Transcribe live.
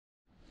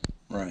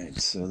Right,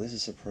 so this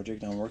is a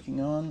project I'm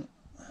working on,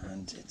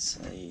 and it's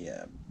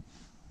a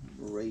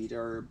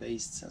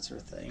radar-based sensor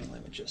thing.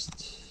 Let me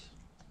just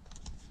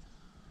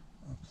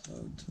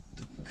upload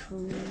the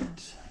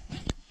code.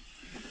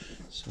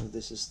 So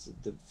this is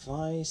the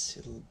device.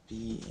 It'll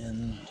be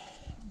in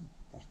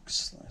a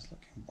box, nice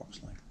looking box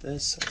like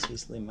this, so it's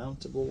easily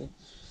mountable.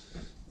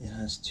 It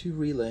has 2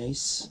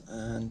 relays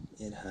and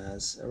it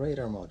has a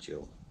radar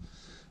module.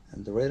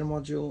 And the radar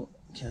module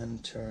can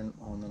turn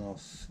on and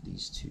off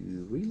these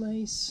 2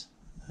 relays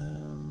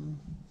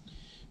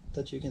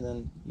that you can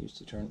then use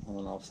to turn on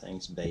and off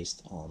things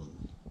based on,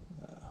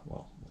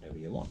 well, whatever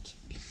you want.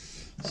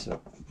 So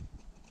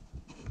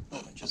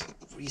let me just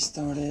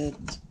restart it,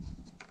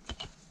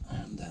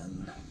 and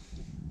then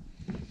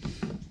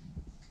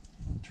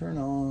turn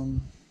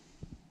on,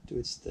 do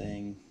its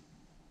thing,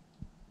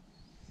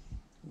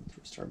 go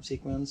through a start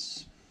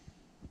sequence,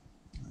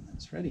 and then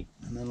it's ready.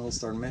 And then it'll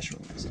start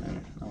measuring this,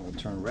 and I will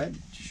turn red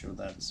to show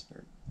that it's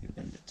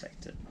been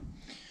detected.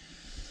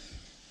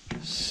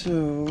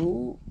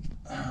 So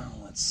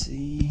let's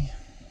see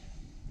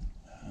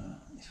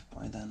if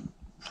I then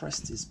press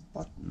this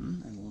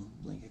button, it will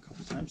blink a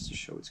couple times to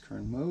show its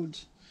current mode,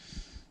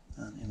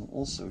 and it will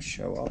also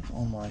show up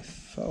on my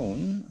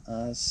phone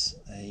as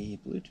a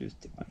Bluetooth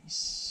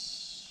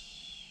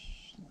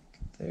device, like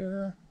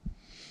there.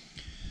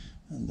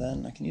 And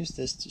then I can use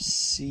this to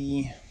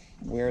see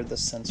where the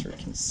sensor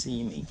can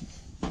see me.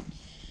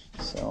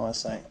 So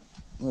as I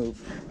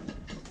move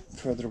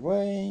further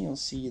away, you'll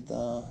see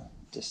the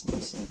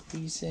distance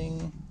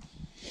increasing,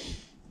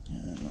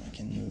 and I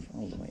can move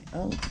all the way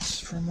out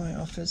from my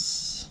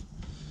office.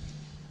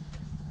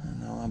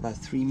 And now I'm about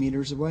 3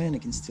 meters away and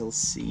it can still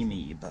see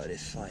me, but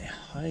if I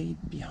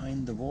hide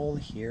behind the wall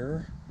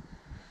here,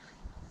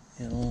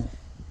 it'll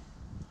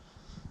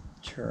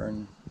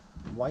turn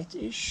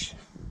whitish,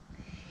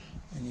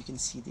 and you can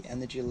see the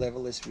energy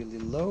level is really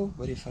low.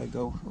 But if I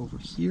go over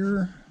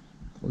here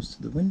close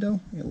to the window,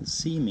 it'll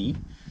see me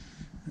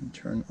and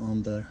turn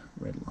on the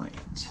red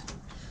light.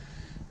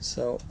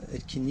 So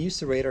it can use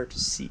the radar to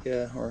see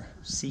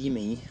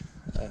me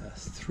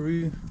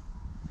through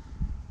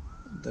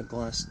the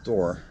glass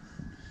door.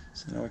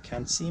 So now it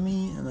can't see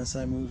me, and as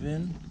I move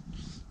in,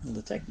 it'll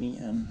detect me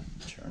and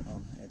turn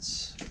on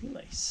its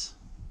relays.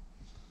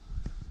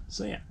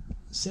 So yeah,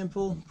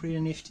 simple, pretty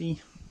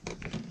nifty,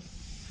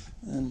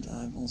 and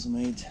I've also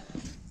made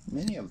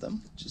many of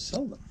them to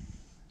sell them.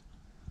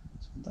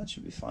 So that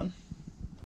should be fun.